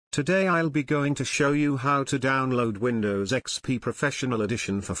Today I'll be going to show you how to download Windows XP Professional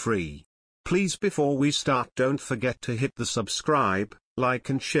Edition for free. Please before we start don't forget to hit the subscribe, like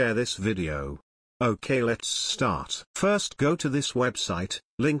and share this video. Okay, let's start. First go to this website,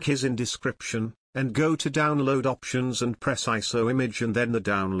 link is in description, and go to download options and press ISO image and then the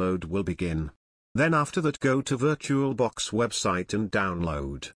download will begin. Then after that go to VirtualBox website and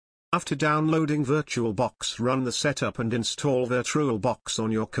download. After downloading VirtualBox, run the setup and install VirtualBox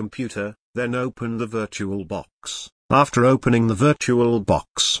on your computer, then open the VirtualBox. After opening the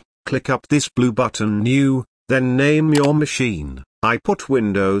VirtualBox, click up this blue button New, then name your machine. I put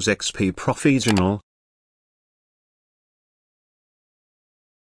Windows XP Professional.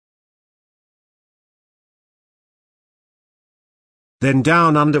 Then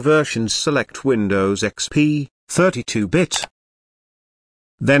down under versions select Windows XP, 32-bit.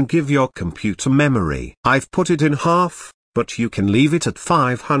 Then give your computer memory. I've put it in half, but you can leave it at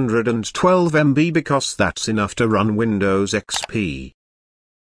 512 MB because that's enough to run Windows XP.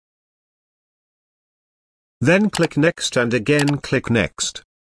 Then click Next and again click Next.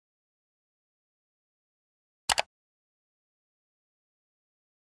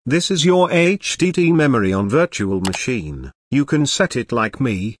 This is your HDD memory on virtual machine. You can set it like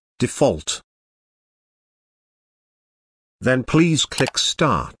me, default. Then please click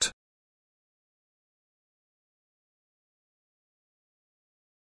Start.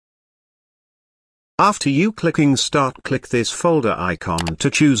 After you clicking Start, click this folder icon to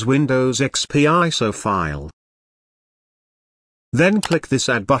choose Windows XP ISO file. Then click this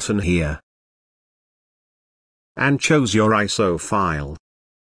Add button here. And choose your ISO file.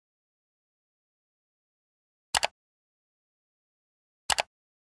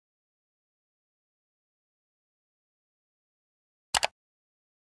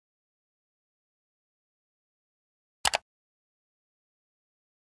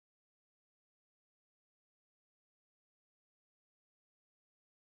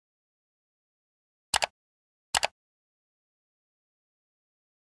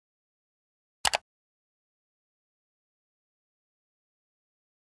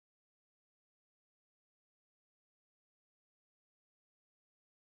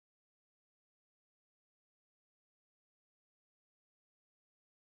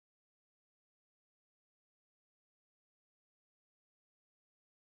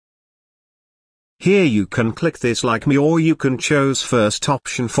 Here you can click this like me or you can choose first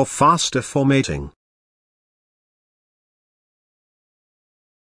option for faster formatting.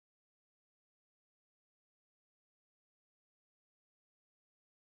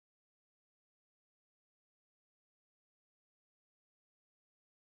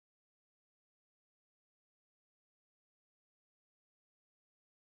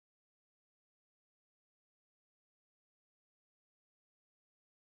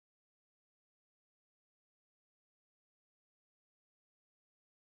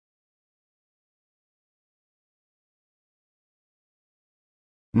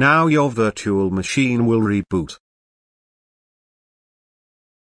 Now your virtual machine will reboot.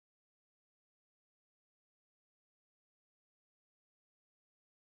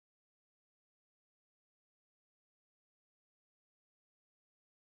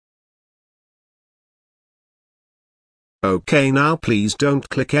 Okay, now please don't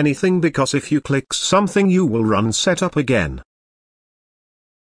click anything because if you click something you will run setup again.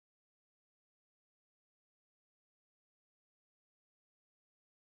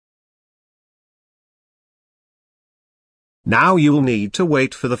 Now you'll need to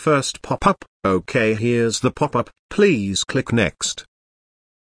wait for the first pop-up. Okay, here's the pop-up, please click Next.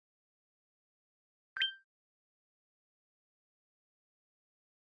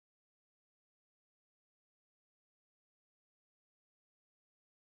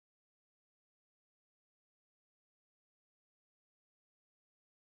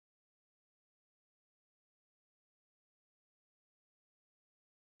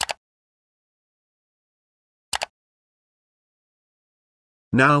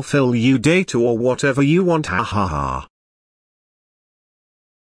 Now fill your data or whatever you want, hahaha.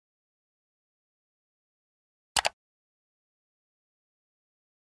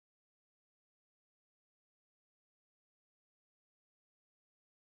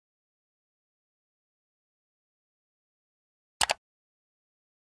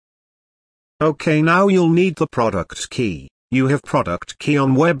 Okay, now you'll need the product key. You have product key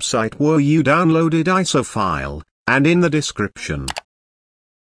on website where you downloaded ISO file, and in the description.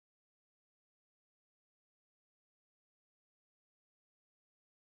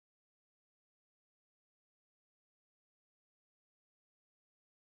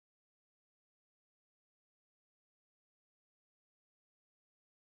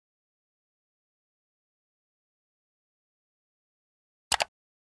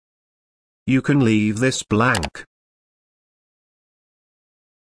 you can leave this blank.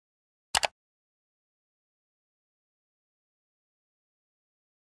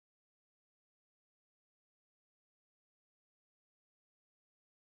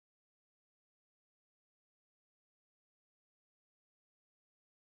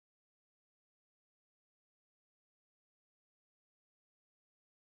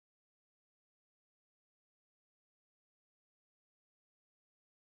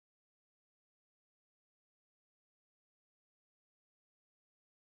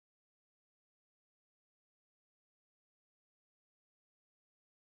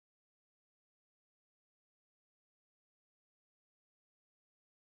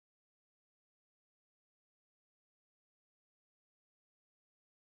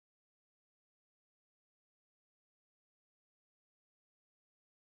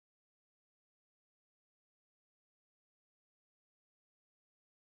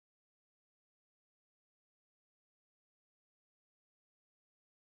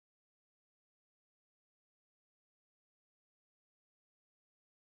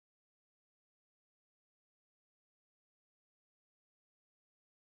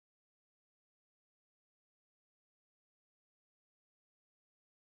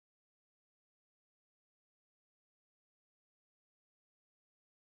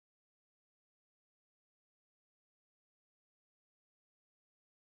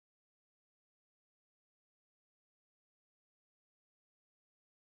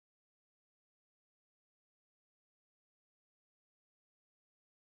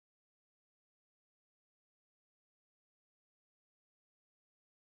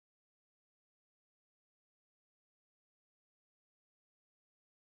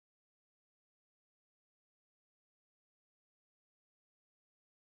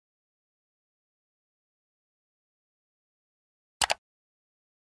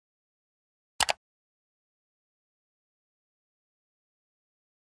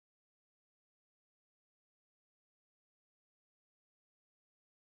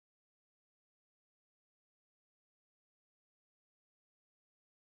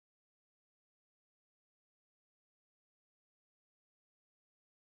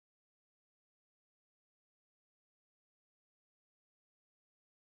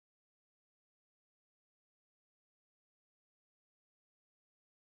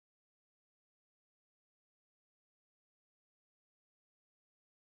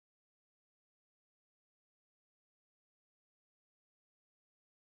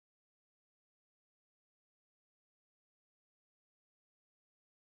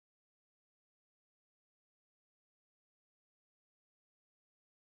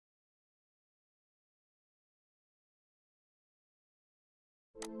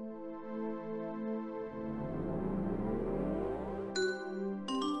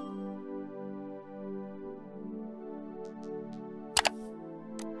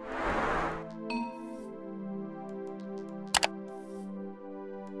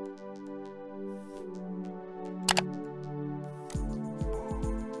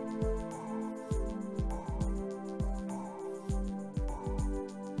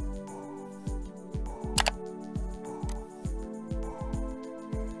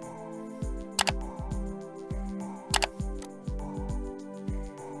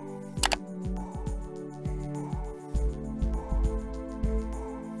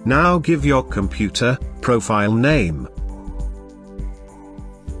 Now give your computer profile name.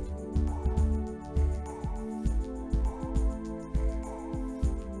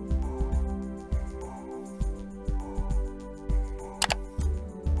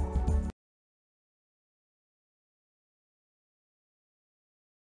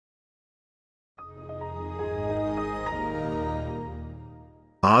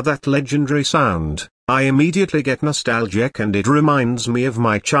 That legendary sound, I immediately get nostalgic and it reminds me of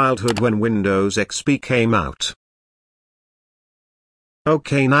my childhood when Windows XP came out.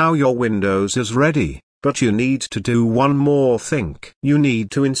 Okay, now your Windows is ready, but you need to do one more thing. You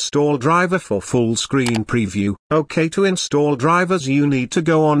need to install driver for full screen preview. Okay, to install drivers you need to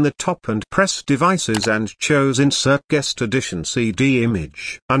go on the top and press devices and choose insert guest edition CD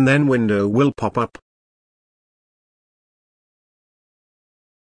image, and then window will pop up.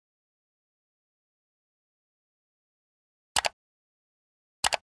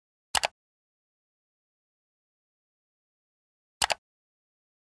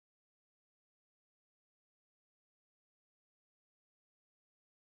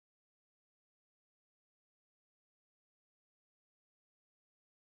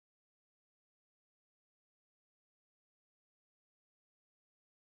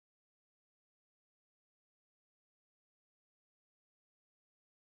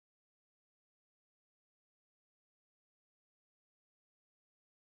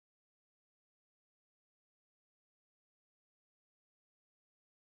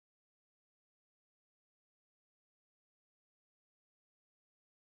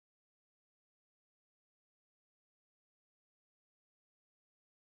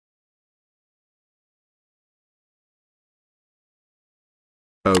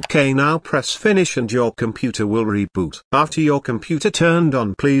 Okay, now press finish and your computer will reboot. After your computer turned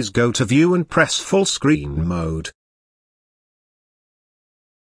on, please go to view and press full screen mode.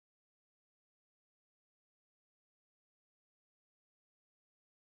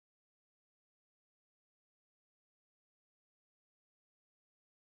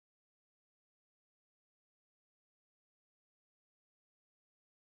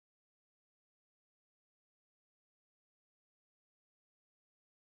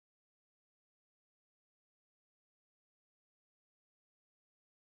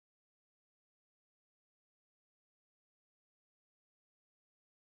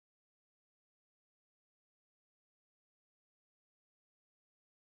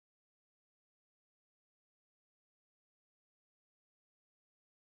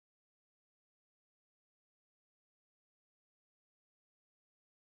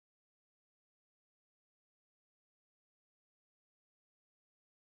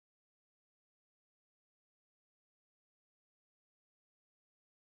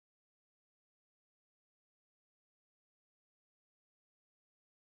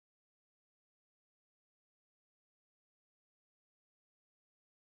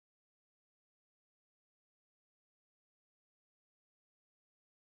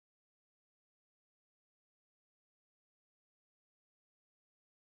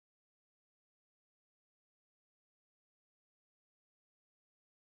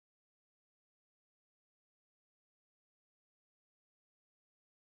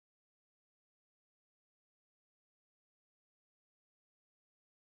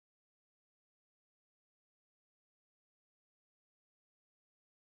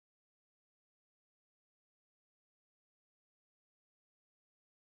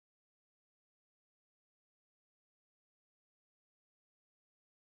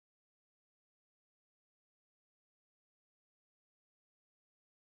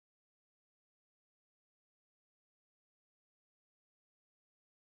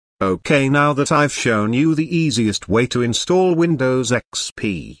 Okay, now that I've shown you the easiest way to install Windows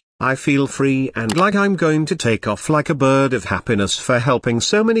XP, I feel free and like I'm going to take off like a bird of happiness for helping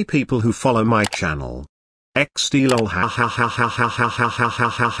so many people who follow my channel. XD lol ha ha ha ha ha ha ha ha ha ha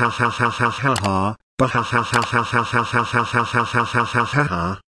ha ha ha ha ha ha ba ha ha ha ha ha ha ha ha ha ha ha ha ha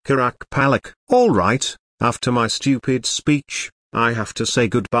ha Karak Palak. Alright, after my stupid speech, I have to say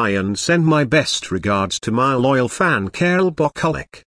goodbye and send my best regards to my loyal fan Carol Bokulik.